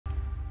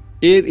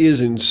It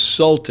is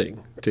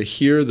insulting to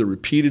hear the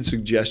repeated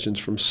suggestions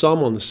from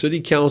some on the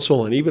city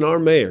council and even our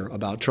mayor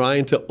about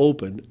trying to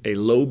open a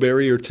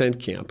low-barrier tent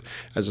camp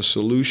as a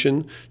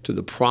solution to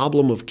the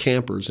problem of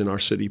campers in our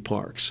city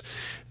parks.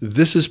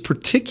 This is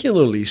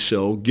particularly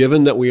so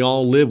given that we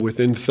all live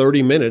within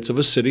 30 minutes of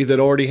a city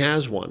that already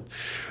has one.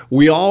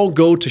 We all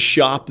go to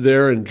shop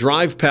there and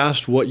drive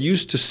past what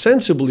used to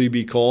sensibly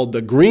be called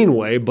the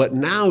Greenway, but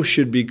now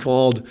should be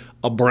called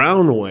a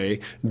Brownway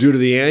due to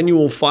the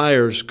annual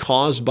fires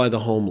caused by the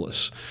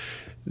homeless.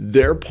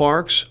 Their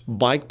parks,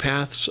 bike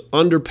paths,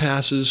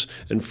 underpasses,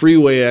 and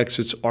freeway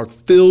exits are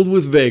filled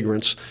with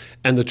vagrants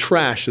and the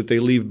trash that they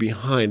leave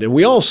behind, and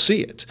we all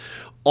see it.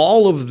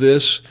 All of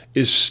this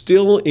is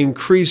still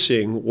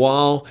increasing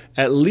while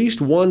at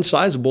least one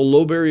sizable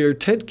low-barrier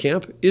tent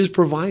camp is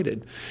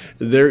provided.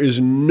 There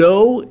is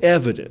no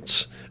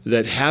evidence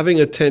that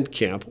having a tent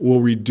camp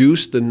will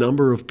reduce the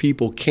number of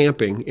people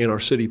camping in our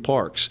city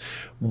parks.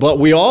 But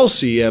we all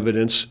see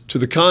evidence to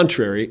the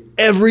contrary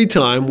every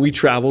time we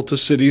travel to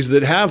cities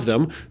that have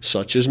them,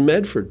 such as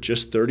Medford,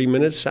 just 30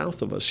 minutes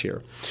south of us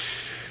here.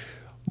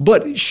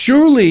 But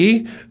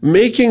surely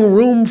making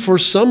room for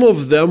some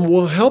of them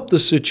will help the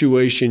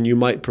situation, you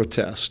might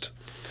protest.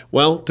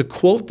 Well, to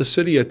quote the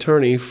city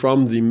attorney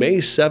from the May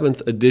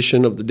 7th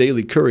edition of the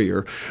Daily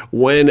Courier,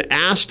 when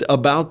asked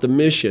about the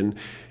mission,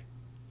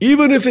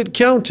 even if it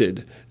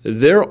counted,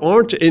 there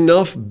aren't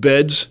enough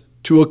beds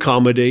to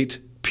accommodate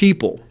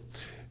people,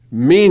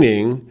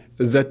 meaning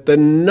that the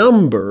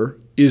number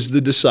is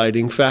the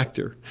deciding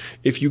factor.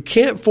 If you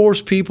can't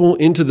force people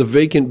into the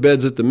vacant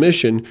beds at the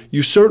mission,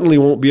 you certainly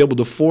won't be able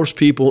to force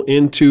people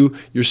into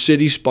your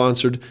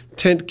city-sponsored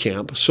tent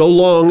camp, so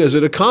long as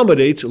it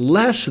accommodates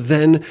less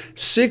than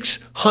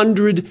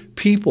 600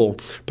 people,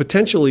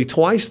 potentially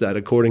twice that,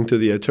 according to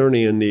the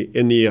attorney in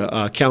the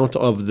account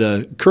of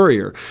the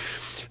Courier.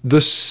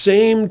 The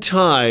same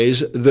ties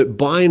that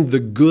bind the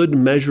good,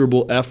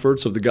 measurable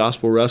efforts of the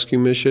Gospel Rescue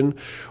Mission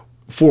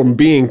from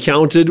being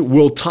counted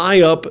will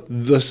tie up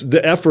the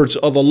efforts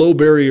of a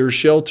low-barrier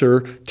shelter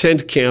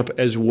tent camp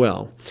as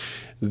well.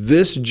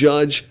 This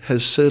judge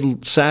has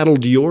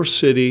saddled your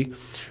city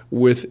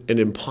with an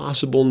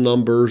impossible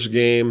numbers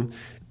game,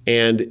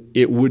 and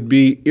it would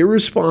be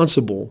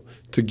irresponsible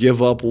to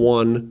give up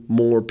one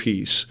more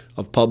piece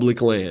of public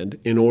land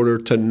in order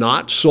to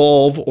not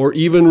solve or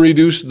even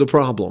reduce the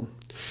problem.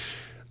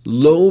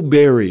 Low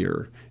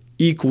barrier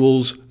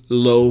equals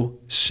low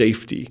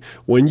safety.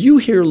 When you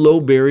hear low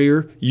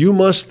barrier, you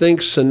must think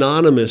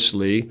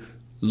synonymously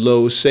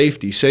low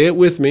safety. Say it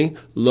with me,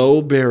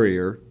 low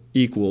barrier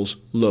equals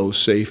low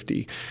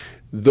safety.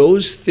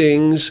 Those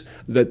things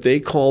that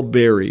they call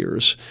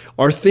barriers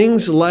are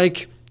things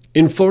like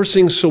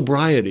enforcing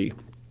sobriety,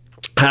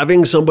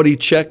 having somebody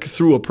check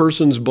through a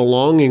person's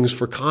belongings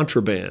for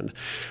contraband,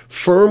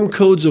 firm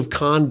codes of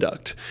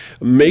conduct,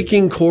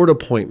 making court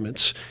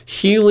appointments,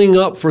 healing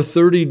up for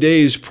 30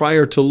 days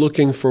prior to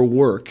looking for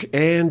work,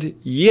 and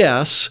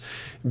yes,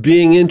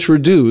 being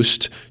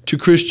introduced to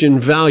Christian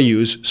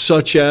values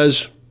such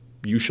as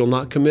you shall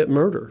not commit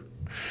murder.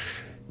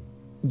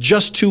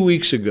 Just 2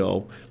 weeks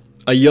ago,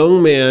 a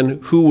young man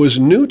who was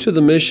new to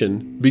the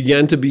mission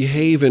began to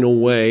behave in a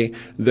way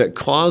that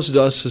caused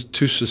us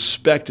to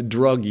suspect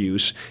drug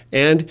use,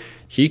 and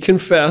he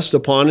confessed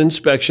upon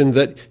inspection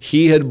that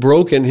he had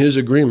broken his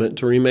agreement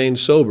to remain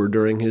sober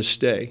during his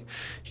stay.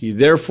 He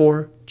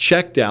therefore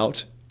checked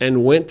out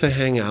and went to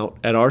hang out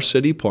at our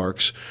city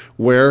parks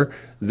where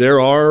there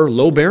are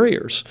low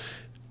barriers.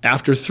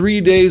 After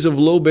 3 days of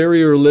low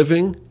barrier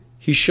living,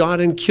 he shot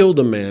and killed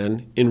a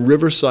man in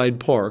Riverside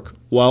Park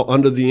while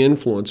under the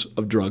influence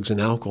of drugs and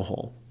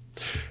alcohol.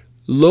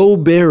 Low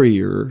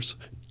barriers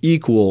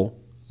equal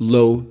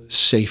low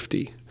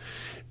safety.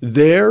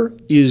 There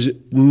is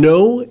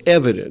no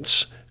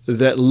evidence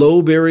that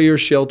low barrier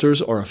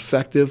shelters are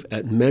effective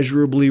at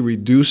measurably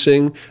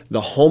reducing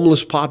the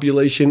homeless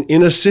population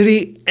in a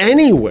city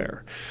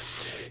anywhere.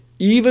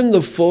 Even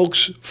the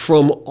folks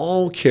from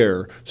All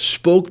Care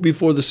spoke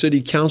before the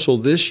city council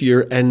this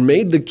year and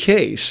made the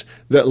case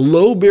that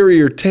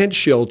low-barrier tent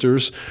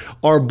shelters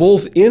are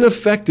both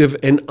ineffective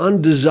and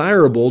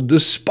undesirable,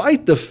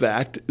 despite the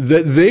fact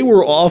that they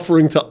were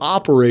offering to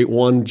operate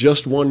one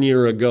just 1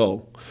 year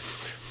ago.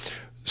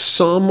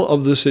 Some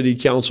of the city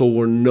council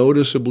were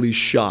noticeably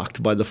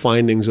shocked by the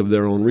findings of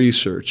their own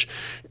research.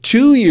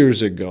 2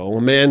 years ago,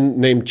 a man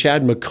named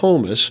Chad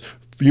McComas,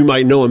 you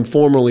might know him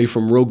formerly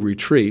from Rogue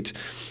Retreat,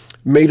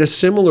 made a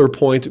similar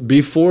point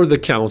before the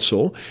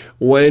council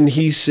when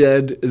he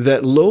said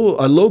that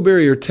a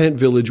low-barrier tent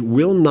village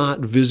will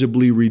not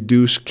visibly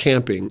reduce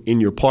camping in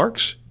your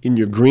parks, in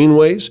your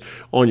greenways,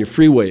 on your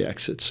freeway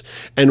exits.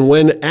 And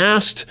when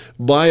asked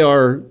by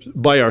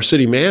our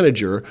city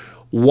manager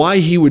why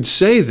he would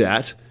say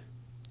that,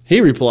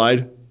 he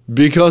replied,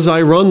 "Because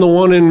I run the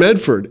one in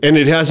Medford and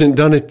it hasn't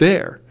done it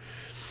there."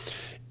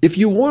 If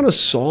you want to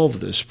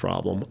solve this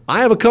problem, I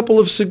have a couple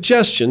of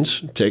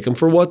suggestions. Take them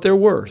for what they're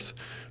worth.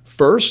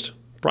 First,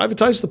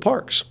 privatize the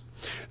parks.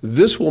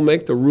 This will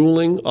make the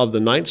ruling of the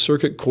Ninth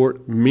Circuit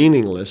Court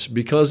meaningless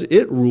because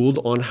it ruled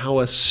on how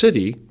a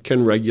city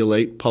can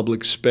regulate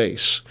public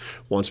space.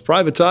 Once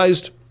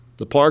privatized,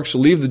 the parks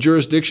leave the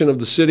jurisdiction of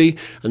the city,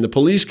 and the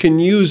police can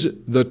use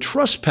the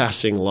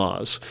trespassing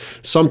laws,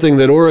 something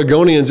that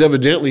Oregonians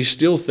evidently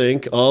still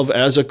think of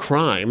as a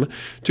crime,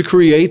 to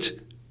create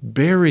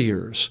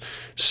barriers.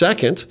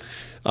 Second,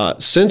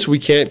 since we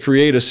can't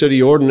create a city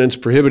ordinance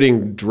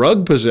prohibiting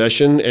drug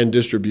possession and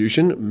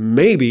distribution,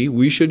 maybe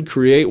we should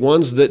create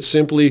ones that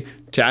simply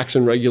tax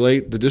and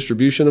regulate the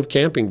distribution of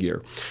camping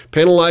gear.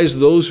 Penalize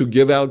those who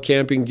give out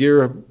camping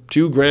gear,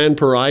 $2,000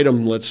 per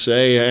item, let's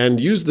say, and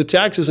use the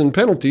taxes and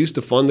penalties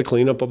to fund the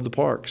cleanup of the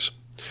parks.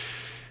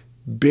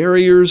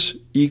 Barriers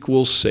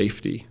equals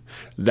safety.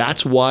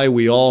 That's why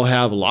we all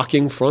have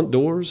locking front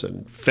doors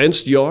and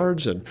fenced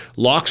yards and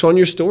locks on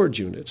your storage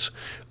units.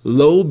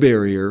 Low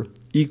barrier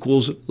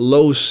equals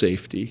low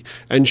safety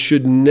and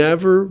should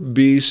never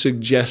be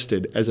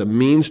suggested as a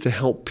means to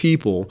help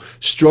people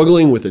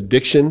struggling with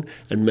addiction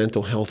and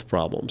mental health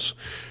problems.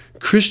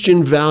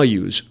 Christian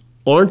values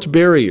aren't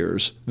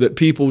barriers that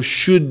people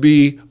should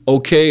be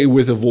okay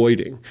with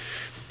avoiding.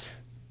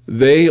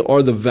 They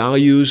are the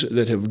values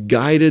that have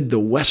guided the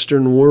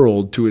Western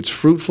world to its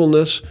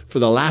fruitfulness for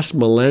the last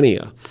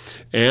millennia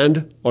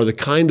and are the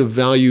kind of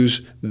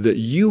values that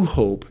you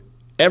hope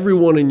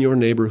everyone in your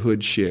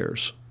neighborhood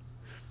shares.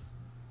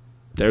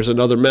 There's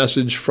another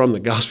message from the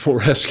Gospel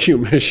Rescue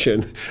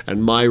Mission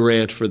and my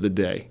rant for the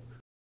day.